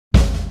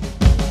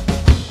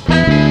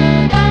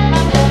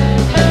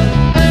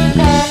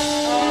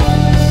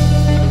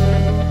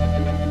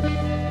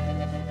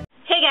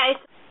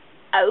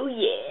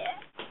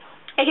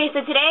Okay,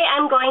 so today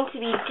I'm going to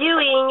be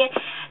doing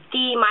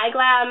the My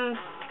Glam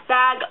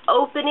Bag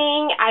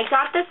opening. I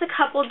got this a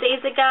couple days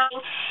ago,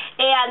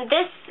 and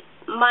this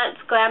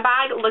month's Glam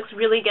Bag looks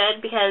really good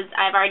because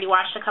I've already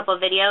watched a couple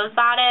videos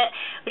about it,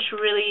 which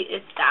really is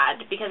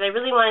sad because I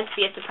really wanted to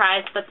be a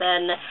surprise, but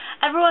then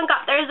everyone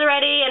got theirs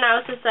already, and I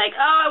was just like,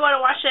 oh, I want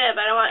to watch it,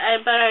 but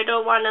I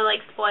don't want to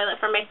like spoil it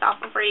for myself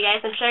and for you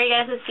guys. I'm sure you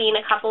guys have seen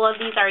a couple of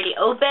these already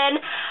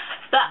open,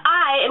 but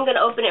I am going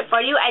to open it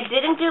for you. I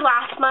didn't do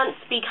last month's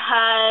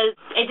because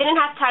I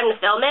didn't have time to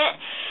film it.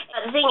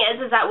 But the thing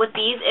is that with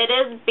these, it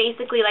is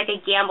basically like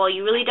a gamble.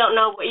 You really don't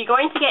know what you're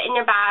going to get in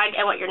your bag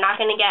and what you're not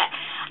going to get.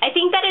 I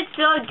think that it's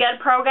still a good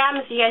program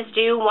if you guys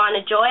do want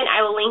to join.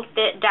 I will link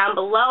it down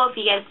below if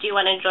you guys do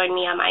want to join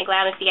me on My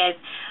Glam. If you guys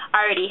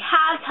already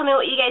have, tell me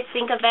what you guys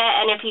think of it,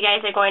 and if you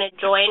guys are going to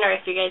join, or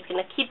if you guys are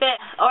going to keep it,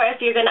 or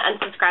if you're going to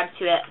unsubscribe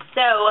to it.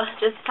 So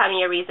just tell me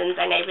your reasons,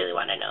 and I really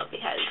want to know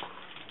because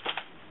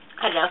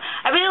I don't know.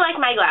 I really like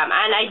My Glam,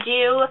 and I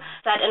do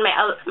that in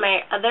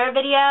my other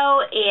video,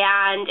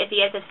 and if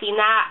you guys have seen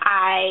that,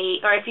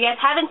 or if you guys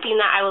haven't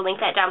seen that, I will link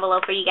that down below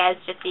for you guys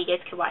just so you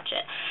guys can watch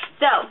it.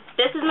 So,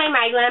 this is my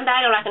Glam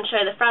bag. I'm not going to show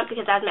you the front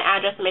because it has my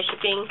address and my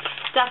shipping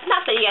stuff.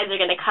 Not that you guys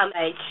are going to come,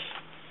 like,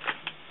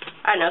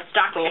 I don't know,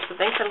 stalk me or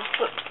something. And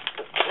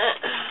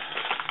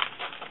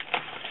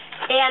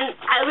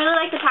I really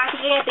like the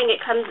packaging. I think it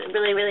comes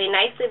really, really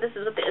nicely. This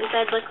is what the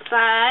inside looks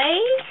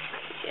like.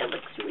 It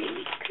looks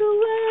really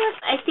cool.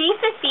 I think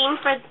the theme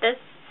for this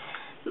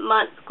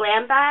month's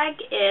Glam Bag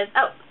is,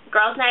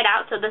 Girls Night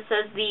Out. So this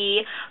is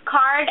the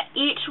card.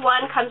 Each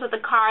one comes with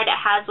a card. It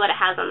has what it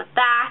has on the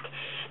back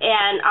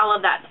and all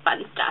of that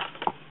fun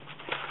stuff.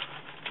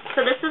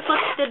 So this is what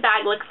the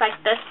bag looks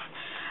like this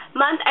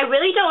month. I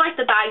really don't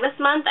like the bag this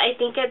month. I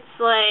think it's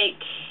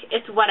like,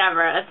 it's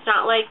whatever. It's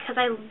not like,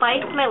 because I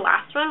liked my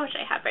last one, which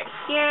I have right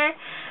here.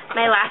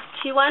 My last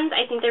two ones,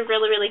 I think they're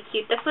really, really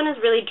cute. This one is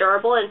really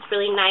durable and it's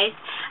really nice.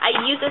 I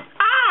use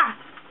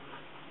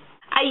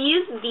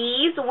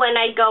these when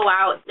I go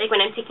out, like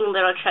when I'm taking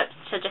little trips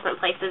to different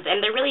places,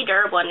 and they're really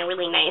durable and they're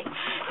really nice.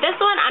 This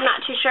one, I'm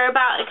not too sure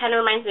about. It kind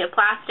of reminds me of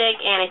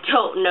plastic, and I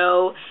don't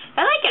know if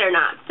I like it or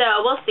not. So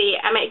we'll see.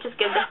 I might just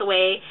give this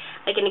away,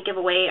 like in a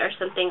giveaway or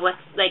something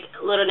with like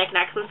little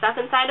knickknacks and stuff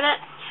inside of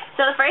it.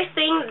 So the first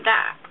thing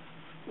that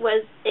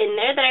was in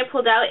there that I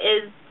pulled out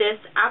is this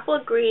apple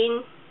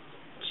green,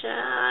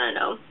 I don't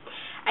know,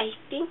 I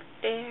think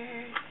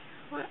they're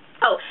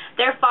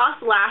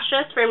false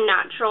lashes from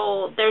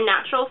their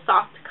natural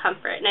soft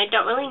comfort, and I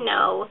don't really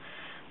know,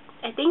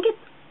 I think it's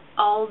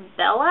all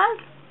Bella.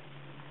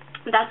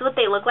 That's what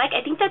they look like. I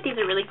think that these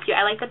are really cute.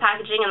 I like the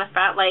packaging in the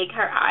front, like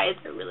her eyes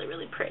are really,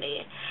 really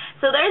pretty.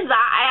 So there's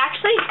that. I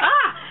actually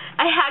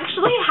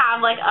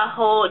have like a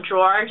whole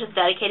drawer just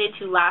dedicated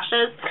to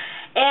lashes,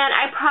 and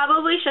I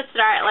probably should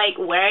start like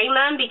wearing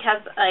them because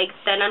like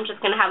then I'm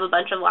just going to have a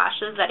bunch of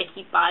lashes that I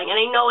keep buying. And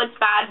I know it's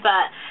bad,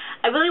 but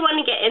I really want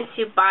to get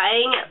into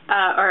buying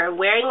or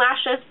wearing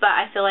lashes, but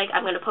I feel like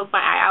I'm going to poke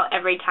my eye out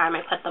every time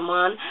I put them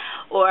on,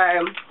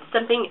 or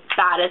something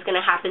bad is going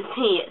to happen to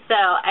me. So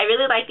I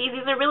really like these.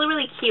 These are really,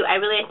 really cute. I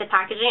really like the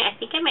packaging. I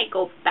think I might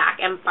go back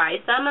and buy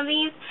some of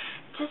these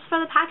just for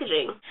the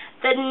packaging.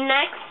 The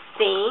next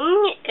thing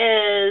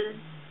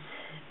is,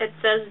 it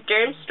says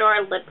Derm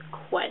Store Lip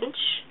Quench.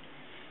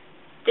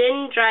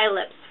 Thin, dry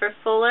lips for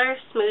fuller,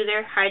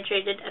 smoother,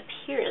 hydrated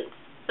appearance.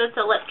 So it's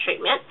a lip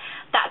treatment.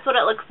 That's what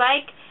it looks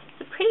like.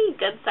 It's a pretty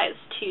good size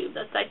tube.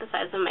 That's like the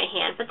size of my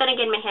hand. But then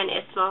again, my hand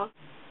is small.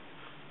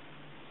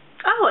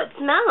 Oh, it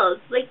smells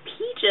like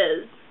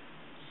peaches.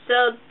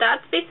 So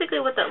that's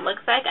basically what it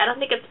looks like. I don't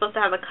think it's supposed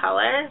to have a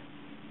color,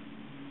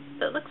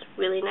 but it looks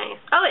really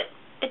nice. Oh,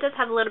 it does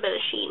have a little bit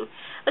of sheen.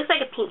 Looks like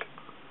a pink.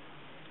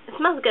 It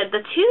smells good. The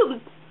tube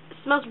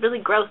smells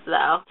really gross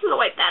though. I'm gonna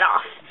wipe that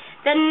off.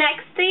 The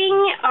next thing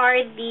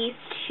are these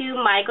two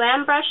My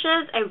Glam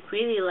brushes. I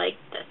really like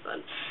this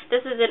one.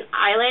 This is an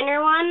eyeliner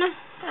one,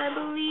 I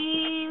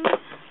believe.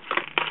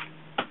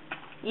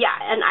 Yeah,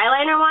 an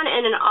eyeliner one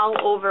and an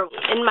all-over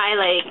in my,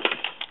 like,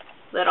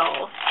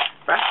 little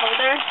brush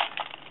holder.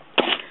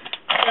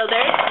 So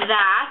there's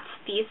that,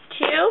 these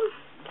two.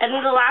 And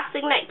then the last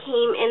thing that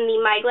came in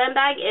the My Glam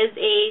bag is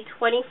a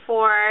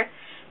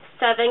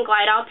 24/7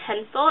 Glide-All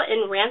pencil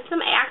in Ransom.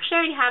 I actually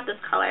already have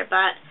this color,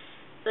 but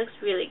it looks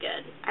really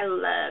good. I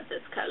love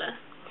this color.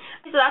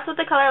 So that's what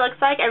the color looks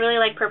like. I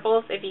really like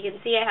purples. If you can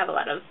see, I have a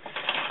lot of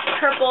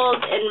purples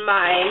in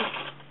my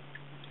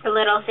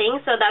little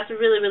thing, so that's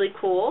really, really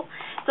cool.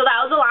 So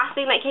that was the last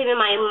thing that came in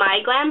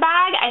my Glam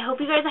bag. I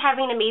hope you guys are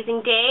having an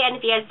amazing day, and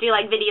if you guys do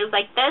like videos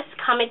like this,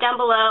 comment down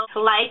below,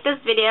 like this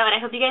video, and I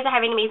hope you guys are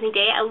having an amazing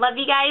day. I love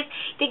you guys.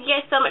 Thank you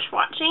guys so much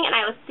for watching, and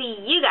I will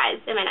see you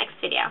guys in my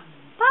next video.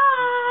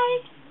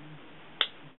 Bye!